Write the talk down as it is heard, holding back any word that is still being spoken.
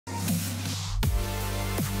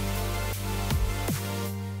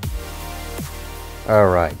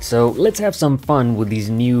Alright, so let's have some fun with these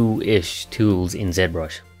new-ish tools in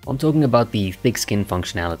ZBrush. I'm talking about the Thickskin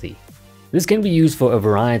functionality. This can be used for a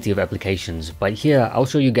variety of applications, but here I'll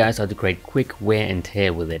show you guys how to create quick wear and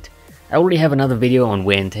tear with it. I already have another video on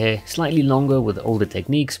wear and tear, slightly longer with older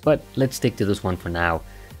techniques, but let's stick to this one for now.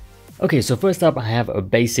 Okay, so first up I have a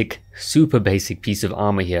basic, super basic piece of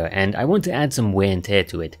armor here, and I want to add some wear and tear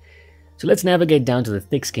to it. So let's navigate down to the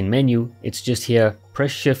Thickskin menu. It's just here,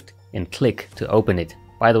 press Shift and click to open it.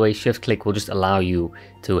 By the way, Shift click will just allow you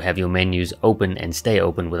to have your menus open and stay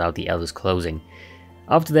open without the others closing.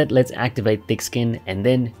 After that, let's activate Thickskin and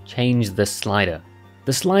then change the slider.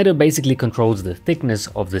 The slider basically controls the thickness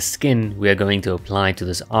of the skin we are going to apply to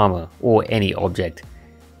this armor or any object.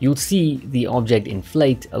 You'll see the object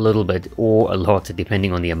inflate a little bit or a lot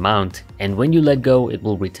depending on the amount, and when you let go it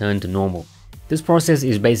will return to normal. This process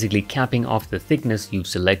is basically capping off the thickness you've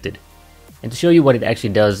selected. And to show you what it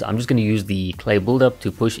actually does, I'm just going to use the clay buildup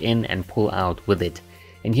to push in and pull out with it.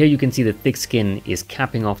 And here you can see the Thickskin is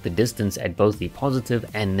capping off the distance at both the positive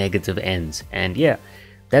and negative ends. And yeah,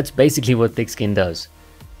 that's basically what Thickskin does.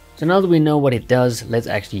 So now that we know what it does, let's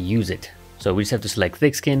actually use it. So we just have to select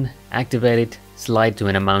Thickskin, activate it, slide to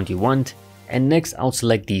an amount you want, and next I'll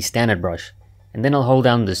select the standard brush. And then I'll hold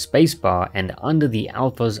down the spacebar, and under the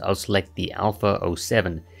alphas I'll select the Alpha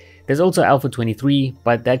 07. There's also Alpha 23,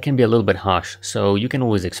 but that can be a little bit harsh, so you can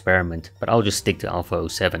always experiment, but I'll just stick to Alpha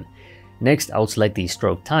 07. Next, I'll select the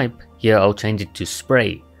stroke type. Here I'll change it to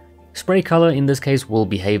spray. Spray color in this case will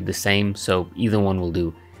behave the same, so either one will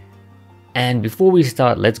do. And before we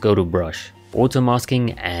start, let's go to brush, auto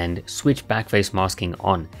masking, and switch backface masking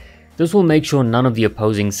on. This will make sure none of the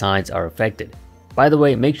opposing sides are affected. By the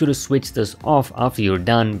way, make sure to switch this off after you're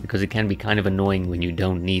done because it can be kind of annoying when you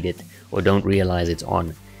don't need it or don't realize it's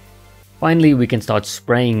on. Finally, we can start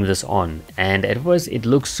spraying this on, and at first it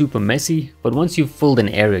looks super messy, but once you've filled an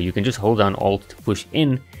area, you can just hold down Alt to push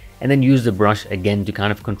in, and then use the brush again to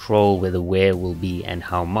kind of control where the wear will be and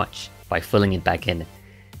how much by filling it back in.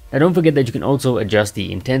 Now don't forget that you can also adjust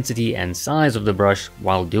the intensity and size of the brush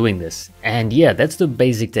while doing this, and yeah, that's the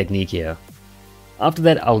basic technique here. After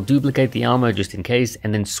that, I'll duplicate the armor just in case,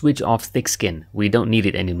 and then switch off Thickskin. We don't need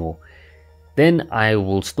it anymore. Then I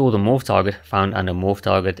will store the morph target found under morph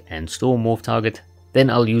target and store morph target. Then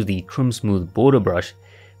I'll use the trim smooth border brush.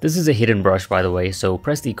 This is a hidden brush by the way, so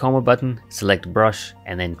press the comma button, select brush,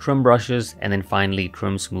 and then trim brushes, and then finally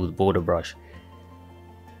trim smooth border brush.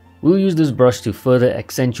 We'll use this brush to further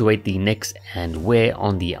accentuate the nicks and wear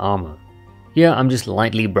on the armor. Here I'm just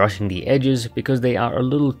lightly brushing the edges because they are a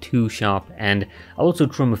little too sharp, and I'll also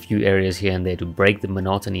trim a few areas here and there to break the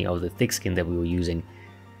monotony of the Thickskin that we were using.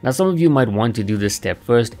 Now some of you might want to do this step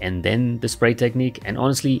first and then the spray technique, and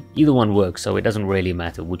honestly either one works, so it doesn't really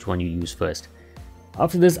matter which one you use first.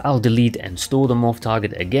 After this I'll delete and store the morph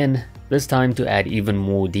target again, this time to add even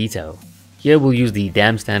more detail. Here we'll use the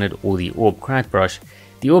Dam Standard or the Orb Crack brush.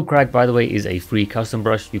 The Orb Crack, by the way, is a free custom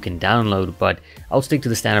brush you can download, but I'll stick to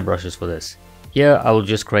the standard brushes for this. Here I will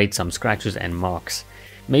just create some scratches and marks.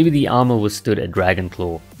 Maybe the armor withstood a dragon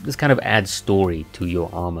claw. This kind of adds story to your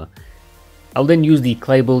armor. I'll then use the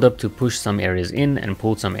clay buildup to push some areas in and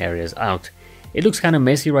pull some areas out. It looks kind of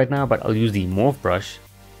messy right now, but I'll use the morph brush,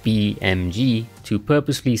 BMG, to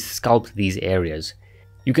purposely sculpt these areas.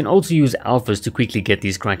 You can also use alphas to quickly get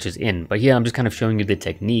these scratches in, but here I'm just kind of showing you the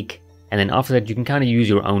technique, and then after that you can kind of use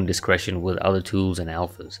your own discretion with other tools and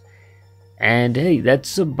alphas. And hey,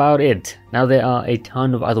 that's about it. Now there are a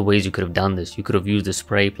ton of other ways you could have done this. You could have used the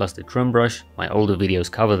spray plus the trim brush. My older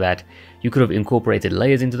videos cover that. You could have incorporated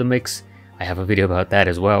layers into the mix. I have a video about that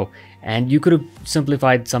as well, and you could have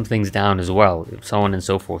simplified some things down as well, so on and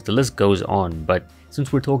so forth. The list goes on, but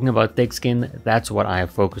since we're talking about Thickskin, that's what I have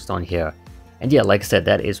focused on here. And yeah, like I said,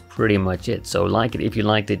 that is pretty much it. So like it if you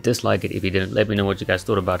liked it, dislike it if you didn't. Let me know what you guys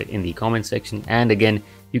thought about it in the comment section, and again,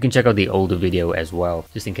 you can check out the older video as well,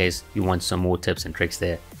 just in case you want some more tips and tricks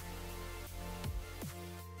there.